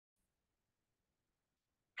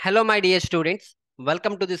Hello, my dear students.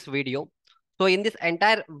 Welcome to this video. So in this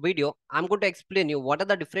entire video, I'm going to explain you what are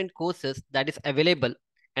the different courses that is available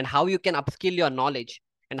and how you can upskill your knowledge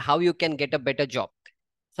and how you can get a better job.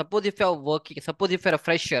 Suppose if you're a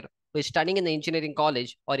fresher who is studying in the engineering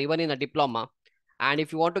college or even in a diploma, and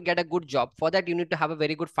if you want to get a good job, for that you need to have a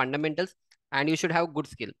very good fundamentals and you should have good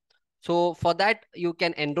skill. So for that, you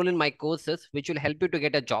can enroll in my courses, which will help you to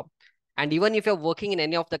get a job. And even if you're working in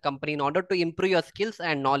any of the company, in order to improve your skills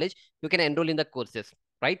and knowledge, you can enroll in the courses,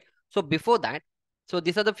 right? So before that, so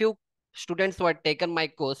these are the few students who had taken my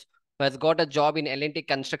course, who has got a job in L&T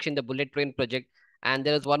construction, the bullet train project. And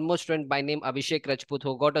there is one more student by name Abhishek Rajput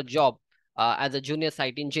who got a job as a junior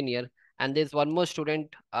site engineer. And there's one more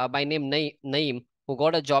student by name Naeem who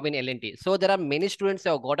got a job in L&T. So there are many students who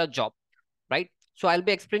have got a job, right? So I'll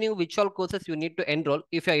be explaining which all courses you need to enroll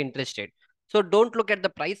if you're interested. So don't look at the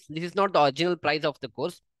price. This is not the original price of the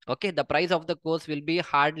course. Okay, the price of the course will be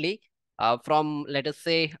hardly from, let us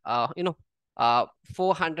say,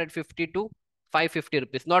 450 to 550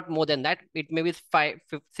 rupees, not more than that. It may be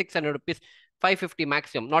 600 rupees, 550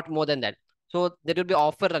 maximum, not more than that. So there will be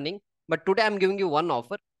offer running. But today I'm giving you one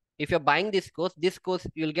offer. If you're buying this course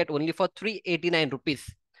you'll get only for 389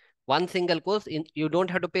 rupees. One single course, you don't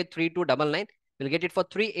have to pay 3299. You'll get it for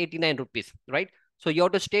 389 rupees, right? So you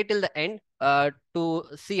have to stay till the end to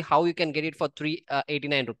see how you can get it for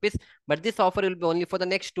 389 rupees. But this offer will be only for the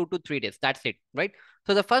next 2 to 3 days. That's it, right?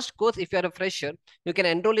 So the first course, if you're a fresher, you can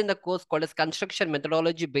enroll in the course called as Construction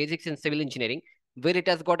Methodology Basics in Civil Engineering, where it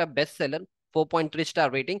has got a bestseller, 4.3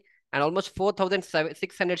 star rating, and almost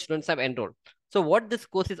 4,600 students have enrolled. So what this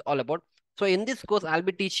course is all about? So in this course, I'll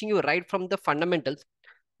be teaching you right from the fundamentals.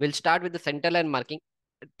 We'll start with the center line marking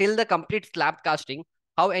till the complete slab casting,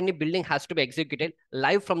 how any building has to be executed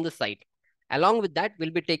live from the site. Along with that,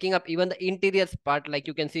 we'll be taking up even the interiors part, like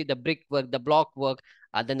you can see the brick work, the block work,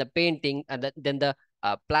 then the painting, and then the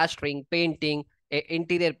plastering, painting,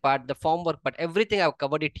 interior part, the form work, but everything I've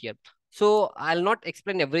covered it here. So I'll not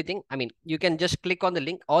explain everything. I mean, you can just click on the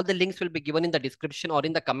link. All the links will be given in the description or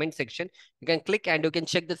in the comment section. You can click and you can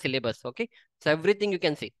check the syllabus. Okay, so everything you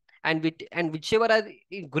can see, and whichever are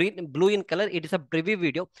in green blue in color, it is a preview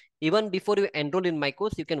video. Even before you enroll in my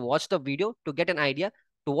course, you can watch the video to get an idea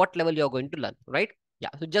to what level you are going to learn, right? Yeah,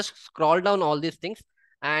 so just scroll down all these things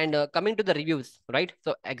and coming to the reviews, right?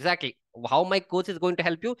 So exactly how my course is going to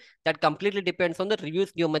help you, that completely depends on the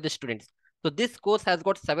reviews given by the students. So this course has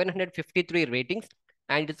got 753 ratings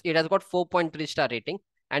and it has got 4.3 star rating,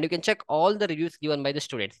 and you can check all the reviews given by the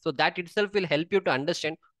students. So that itself will help you to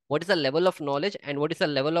understand what is the level of knowledge and what is the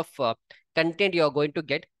level of content you are going to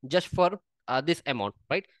get just for this amount,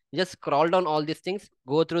 right? Just scroll down all these things,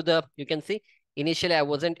 go through the, you can see, initially I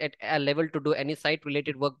wasn't at a level to do any site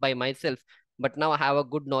related work by myself, but now I have a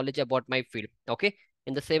good knowledge about my field. Okay,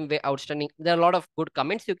 in the same way, outstanding, there are a lot of good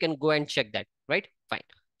comments, you can go and check that, right? Fine.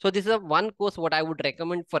 So this is a one course what I would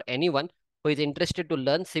recommend for anyone who is interested to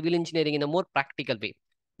learn civil engineering in a more practical way.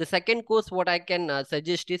 The second course what I can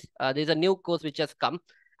suggest is there's a new course which has come,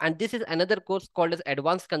 and this is another course called as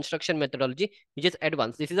Advanced Construction Methodology, which is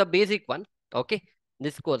advanced. This is a basic one. Okay,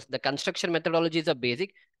 this course, the construction methodology is a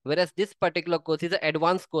basic, whereas this particular course is an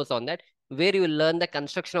advanced course on that, where you will learn the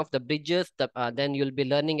construction of the bridges. Then you'll be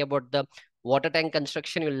learning about the water tank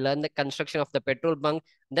construction. You'll learn the construction of the petrol bunk,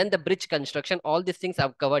 then the bridge construction. All these things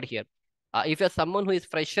I've covered here. If you're someone who is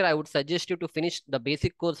fresher, I would suggest you to finish the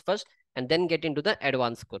basic course first and then get into the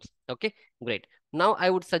advanced course. Okay, great. Now I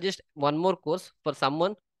would suggest one more course for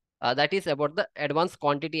someone that is about the advanced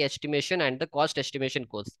quantity estimation and the cost estimation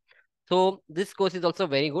course. So this course is also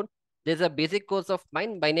very good. There's a basic course of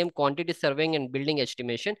mine by name Quantity Surveying and Building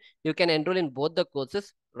Estimation. You can enroll in both the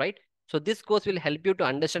courses, right? So this course will help you to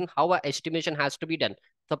understand how a estimation has to be done.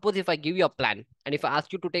 Suppose if I give you a plan and if I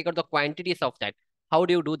ask you to take out the quantities of that, how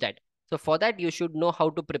do you do that? So for that, you should know how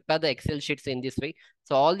to prepare the Excel sheets in this way.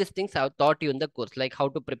 So all these things I've taught you in the course, like how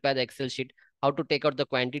to prepare the Excel sheet, how to take out the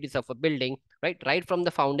quantities of a building, right? Right from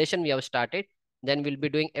the foundation we have started, then we'll be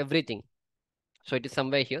doing everything. So it is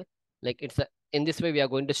somewhere here, like in this way we are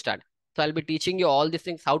going to start. So I'll be teaching you all these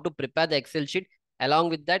things, how to prepare the Excel sheet. Along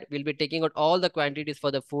with that, we'll be taking out all the quantities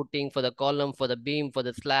for the footing, for the column, for the beam, for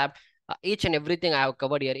the slab, each and everything I have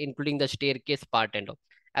covered here, including the staircase part and all.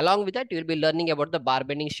 Along with that, you'll be learning about the bar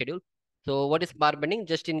bending schedule. So what is bar bending?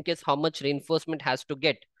 Just in case how much reinforcement has to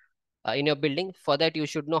get in your building. For that, you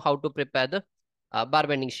should know how to prepare the bar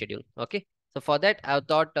bending schedule. Okay. So for that, I've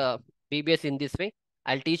taught BBS in this way.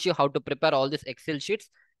 I'll teach you how to prepare all these Excel sheets,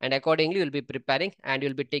 and accordingly you'll be preparing and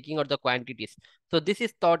you'll be taking out the quantities. So this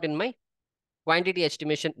is taught in my quantity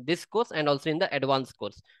estimation, this course, and also in the advanced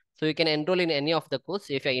course. So you can enroll in any of the course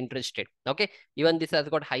if you're interested. Okay. Even this has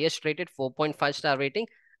got highest rated 4.5 star rating.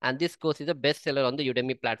 And this course is a bestseller on the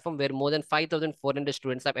Udemy platform where more than 5,400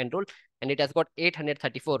 students have enrolled and it has got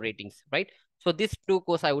 834 ratings, right? So these two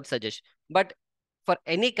courses I would suggest. But for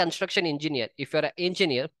any construction engineer, if you're an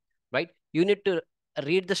engineer, right, you need to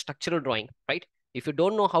read the structural drawing, right? If you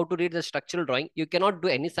don't know how to read the structural drawing, you cannot do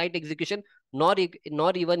any site execution, nor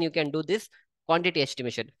even you can do this quantity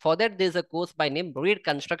estimation. For that, there's a course by name Read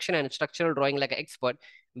Construction and Structural Drawing Like an Expert,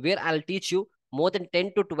 where I'll teach you more than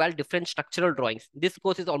 10 to 12 different structural drawings. This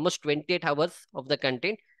course is almost 28 hours of the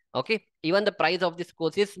content. Okay. Even the price of this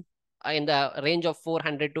course is in the range of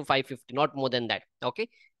 400 to 550, not more than that. Okay.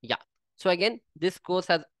 Yeah. So again, this course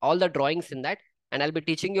has all the drawings in that, and I'll be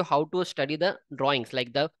teaching you how to study the drawings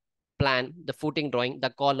like the plan, the footing drawing,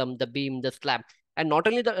 the column, the beam, the slab. And not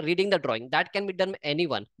only the reading the drawing, that can be done by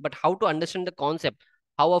anyone, but how to understand the concept,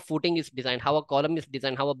 how a footing is designed, how a column is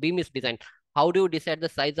designed, how a beam is designed, how do you decide the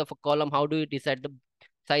size of a column, how do you decide the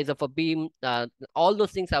size of a beam, all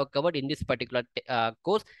those things I've covered in this particular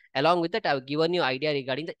course. Along with that, I've given you idea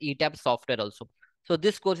regarding the ETABS software also. So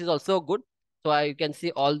this course is also good. So you can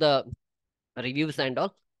see all the reviews and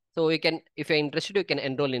all. So you can, if you're interested, you can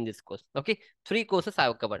enroll in this course. Okay, 3 courses I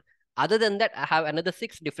have covered. Other than that, I have another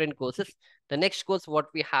 6 different courses. The next course what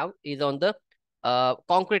we have is on the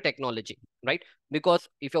concrete technology, right? Because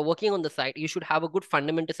if you're working on the site, you should have a good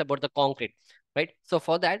fundamentals about the concrete, right? So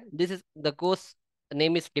for that, this is the course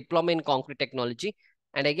name is Diploma in Concrete Technology.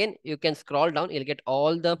 And again, you can scroll down, you'll get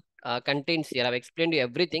all the contents here. I've explained you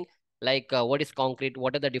everything, like what is concrete,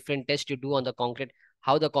 what are the different tests you do on the concrete,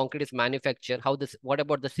 how the concrete is manufactured, how this, what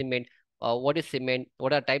about the cement, what is cement,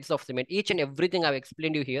 what are types of cement, each and everything I've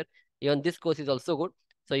explained you here. Even this course is also good.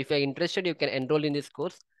 So if you're interested, you can enroll in this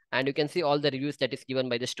course and you can see all the reviews that is given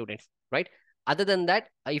by the students, right? Other than that,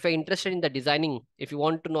 if you're interested in the designing, if you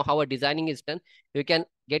want to know how a designing is done, you can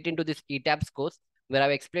get into this ETABS course where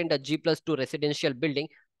I've explained the G+2 residential building,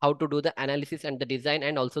 how to do the analysis and the design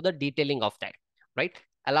and also the detailing of that, right?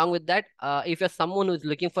 Along with that, if you're someone who is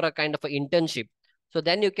looking for a kind of an internship, so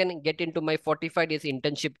then you can get into my 45 days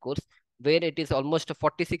internship course where it is almost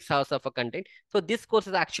 46 hours of a content. So this course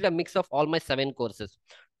is actually a mix of all my 7 courses.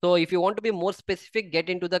 So if you want to be more specific, get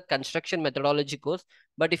into the construction methodology course.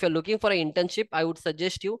 But if you're looking for an internship, I would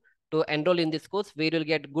suggest you to enroll in this course where you'll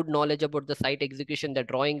get good knowledge about the site execution, the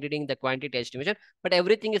drawing, reading, the quantity estimation, but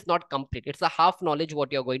everything is not complete. It's a half knowledge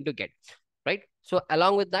what you're going to get, right? So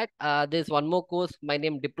along with that, there's one more course, my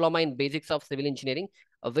name Diploma in Basics of Civil Engineering,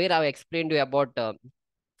 where I've explained to you about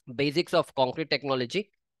basics of concrete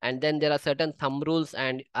technology. And then there are certain thumb rules,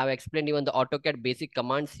 and I've explained even the AutoCAD basic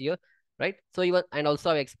commands here, right? So even, and also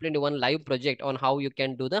I've explained one live project on how you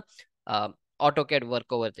can do the uh, AutoCAD work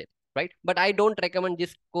over there, right? But I don't recommend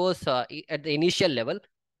this course at the initial level,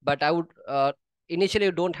 but I would initially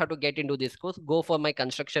you don't have to get into this course. Go for my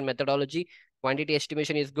construction methodology. Quantity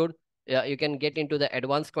estimation is good. You can get into the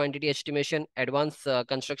advanced quantity estimation, advanced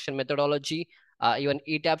construction methodology, even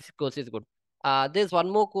ETABS course is good. There's one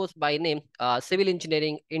more course by name Civil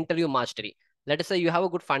Engineering Interview Mastery. Let us say you have a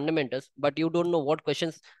good fundamentals, but you don't know what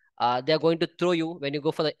questions they are going to throw you when you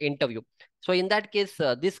go for the interview. So in that case,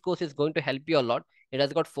 this course is going to help you a lot. It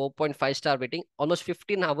has got 4.5 star rating. Almost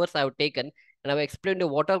 15 hours I have taken, and I've explained you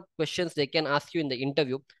what are questions they can ask you in the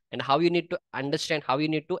interview and how you need to understand, how you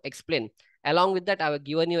need to explain. Along with that, I've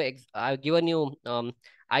given you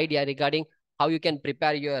idea regarding how you can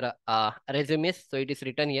prepare your resumes. So it is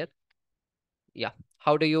written here. Yeah,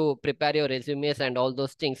 how do you prepare your resumes and all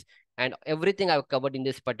those things, and everything I've covered in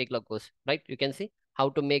this particular course, right? You can see how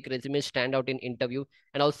to make resumes stand out in interview.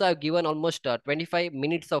 And also I've given almost 25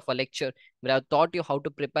 minutes of a lecture where I've taught you how to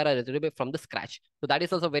prepare a resume from the scratch. So that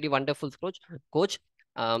is also very wonderful course.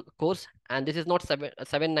 And this is not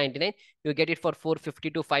 799, you get it for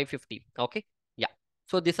 450 to 550. Okay. Yeah,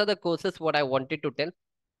 so these are the courses what I wanted to tell.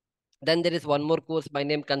 Then there is one more course by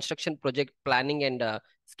name Construction Project Planning and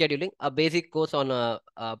Scheduling, a basic course on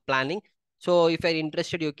planning. So if you're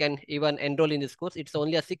interested, you can even enroll in this course. It's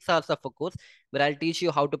only a 6 hours of a course where I'll teach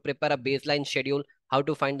you how to prepare a baseline schedule, how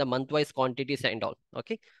to find the month-wise quantities and all.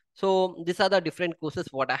 Okay. So these are the different courses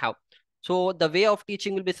what I have. So the way of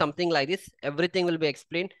teaching will be something like this. Everything will be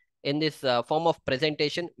explained in this form of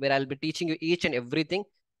presentation where I'll be teaching you each and everything.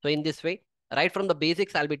 So in this way, right from the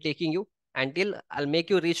basics, I'll be taking you until I'll make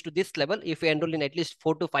you reach to this level if you enroll in at least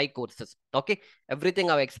 4 to 5 courses. Okay, everything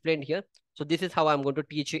I've explained here. So this is how I'm going to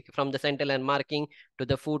teach you from the center line marking to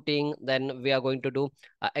the footing. Then we are going to do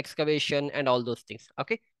excavation and all those things.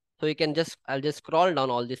 Okay, so you can just, I'll just scroll down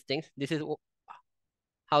all these things. This is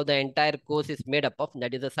how the entire course is made up of.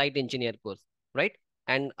 That is a site engineer course, right?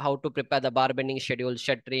 and how to prepare the bar bending schedule,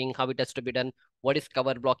 shuttering, how it has to be done, what is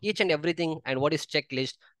cover block, each and everything, and what is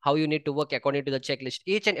checklist, how you need to work according to the checklist.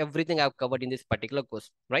 Each and everything I've covered in this particular course,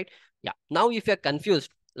 right? Yeah. Now, if you're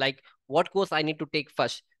confused, like what course I need to take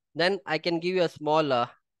first, then I can give you a small,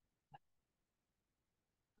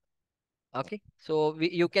 okay. So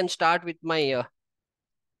you can start with my,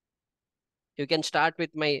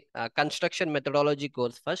 construction methodology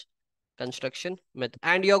course first. Construction method,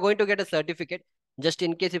 and you're going to get a certificate. Just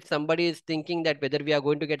in case if somebody is thinking that whether we are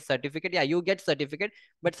going to get certificate, yeah, you get certificate,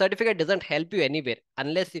 but certificate doesn't help you anywhere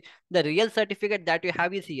unless the real certificate that you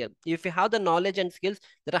have is here. If you have the knowledge and skills,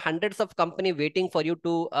 there are hundreds of company waiting for you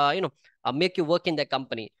to make you work in the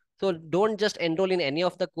company. So don't just enroll in any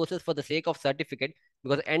of the courses for the sake of certificate,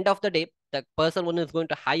 because end of the day, the person who is going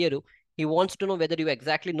to hire you, he wants to know whether you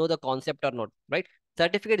exactly know the concept or not, right?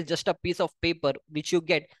 Certificate is just a piece of paper which you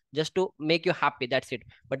get just to make you happy, that's it,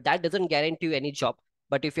 but that doesn't guarantee you any job.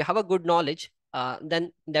 But if you have a good knowledge,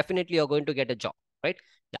 then definitely you're going to get a job, right?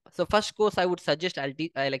 Yeah. So first course I would suggest,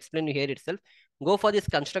 I'll explain you here itself. Go for this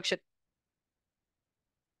construction.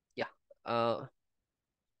 Yeah.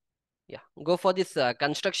 Yeah, go for this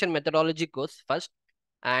construction methodology course first,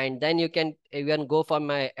 and then you can even go for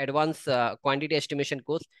my advanced quantity estimation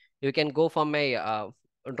course. You can go for my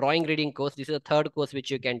drawing reading course. This is the third course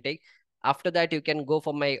which you can take. After that, you can go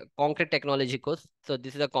for my concrete technology course. So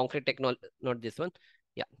this is a concrete technology, not this one.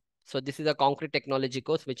 Yeah. So this is a concrete technology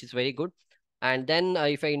course, which is very good. And then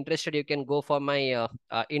if you're interested, you can go for my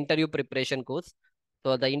interview preparation course.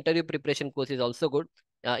 So the interview preparation course is also good.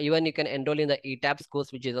 Even you can enroll in the ETABS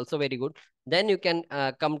course, which is also very good. Then you can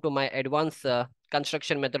come to my advanced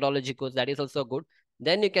construction methodology course, that is also good.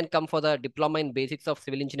 Then you can come for the diploma in basics of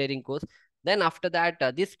civil engineering course. Then after that,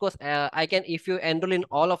 this course, I can, if you enroll in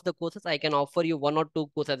all of the courses, I can offer you one or two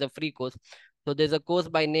courses as a free course. So there's a course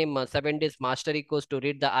by name 7 days mastery course to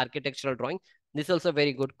read the architectural drawing. This is also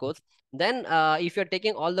very good course. Then if you're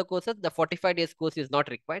taking all the courses, the 45 days course is not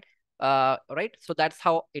required. Right? So that's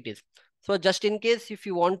how it is. So just in case if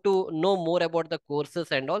you want to know more about the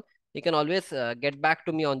courses and all, you can always get back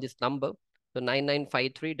to me on this number. So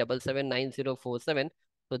 9953779047.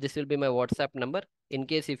 So this will be my WhatsApp number in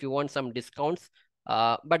case if you want some discounts.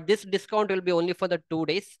 But this discount will be only for the 2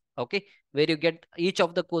 days, okay, where you get each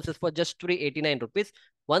of the courses for just 389 rupees.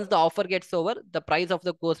 Once the offer gets over, the price of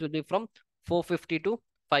the course will be from 450 to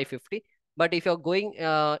 550. But if you're going,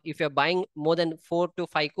 if you're buying more than 4 to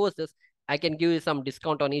 5 courses, I can give you some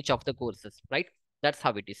discount on each of the courses, right? That's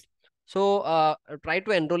how it is. So try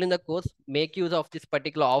to enroll in the course, make use of this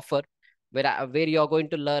particular offer where you are going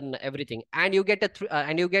to learn everything, and you get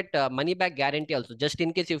a money back guarantee also. Just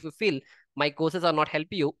in case if you feel my courses are not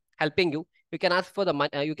helping you, you can ask for the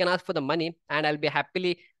money. You can ask for the money, and I'll be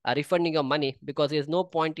happily refunding your money, because there's no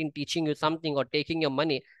point in teaching you something or taking your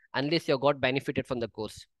money unless you got benefited from the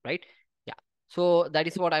course, right? Yeah. So that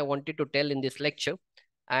is what I wanted to tell in this lecture.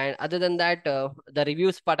 And other than that, the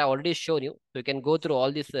reviews part I already shown you. So you can go through all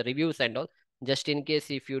these reviews and all. Just in case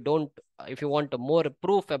if you don't, if you want more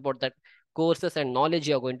proof about that courses and knowledge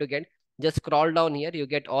you're going to get, just scroll down here. You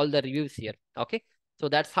get all the reviews here. Okay. So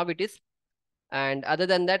that's how it is. And other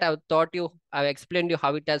than that, I've explained you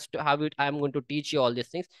how it has to, how it, I'm going to teach you all these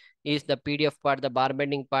things. Is the PDF part, the bar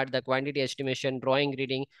bending part, the quantity estimation, drawing,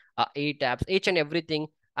 reading, ETABS, each and everything.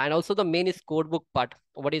 And also the main is code book part.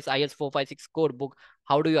 What is IS 456 code book?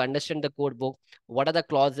 How do you understand the code book? What are the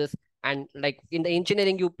clauses? And like in the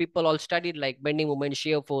engineering, you people all studied like bending moment,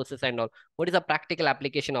 shear forces and all. What is the practical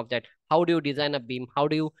application of that? How do you design a beam? How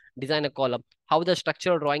do you design a column? How the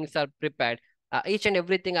structural drawings are prepared? Each and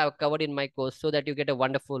everything I've covered in my course, so that you get a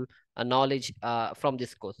wonderful knowledge from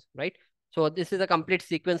this course, right? So this is a complete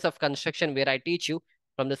sequence of construction where I teach you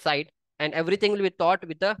from the site, and everything will be taught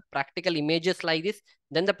with the practical images like this,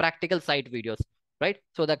 then the practical site videos, right?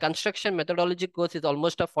 So the construction methodology course is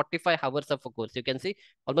almost a 45 hours of a course. You can see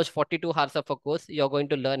almost 42 hours of a course you're going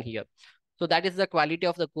to learn here. So that is the quality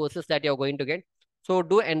of the courses that you're going to get. So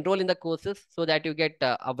do enroll in the courses so that you get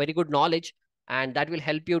a very good knowledge, and that will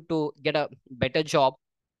help you to get a better job.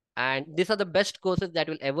 And these are the best courses that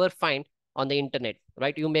you'll ever find on the internet,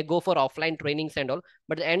 right? You may go for offline trainings and all,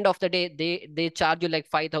 but at the end of the day, they charge you like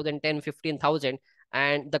 5,000, 10, 15,000.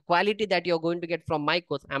 And the quality that you're going to get from my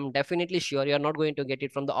course, I'm definitely sure you're not going to get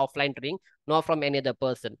it from the offline training, nor from any other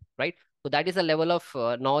person, right? So that is a level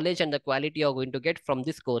of knowledge and the quality you're going to get from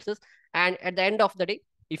these courses. And at the end of the day,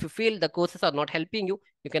 if you feel the courses are not helping you,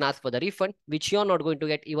 you can ask for the refund, which you're not going to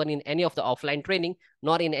get even in any of the offline training,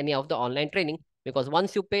 nor in any of the online training, because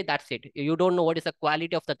once you pay, that's it. You don't know what is the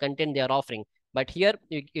quality of the content they are offering. But here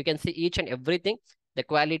you can see each and everything, the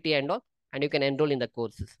quality and all, and you can enroll in the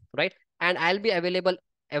courses, right? and I'll be available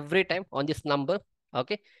every time on this number.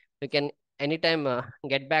 Okay, you can anytime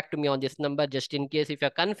get back to me on this number, just in case if you're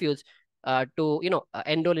confused to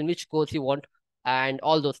enroll in which course you want and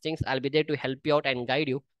all those things. I'll be there to help you out and guide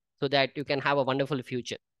you so that you can have a wonderful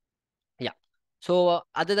future. Yeah. So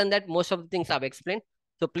other than that, most of the things I've explained.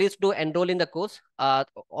 So please do enroll in the course.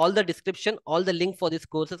 All the description, all the link for these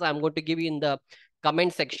courses, I'm going to give you in the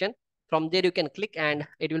comment section. From there, you can click and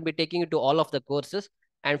it will be taking you to all of the courses.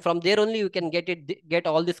 And from there only, you can get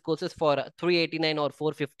all these courses for 389 or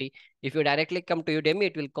 450. If you directly come to Udemy,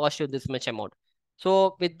 it will cost you this much amount.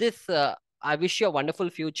 So with this, I wish you a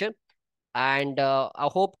wonderful future. And I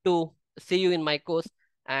hope to see you in my course,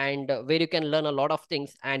 and where you can learn a lot of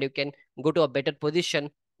things and you can go to a better position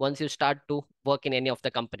once you start to work in any of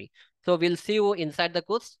the company. So we'll see you inside the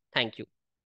course. Thank you.